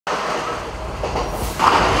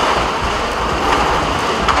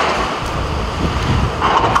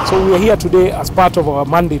So we are here today as part of our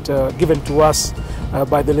mandate given to us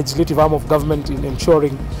by the legislative arm of government in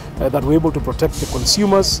ensuring that we're able to protect the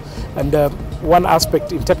consumers. And one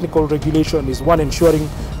aspect in technical regulation is, one, ensuring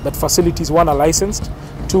that facilities, one, are licensed,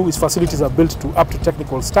 two, is facilities are built to up to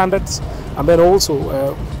technical standards, and then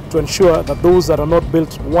also to ensure that those that are not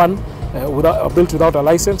built, one, are built without a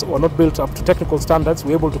license or not built up to technical standards,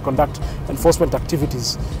 we're able to conduct enforcement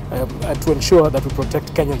activities and to ensure that we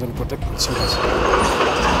protect Kenyans and protect consumers.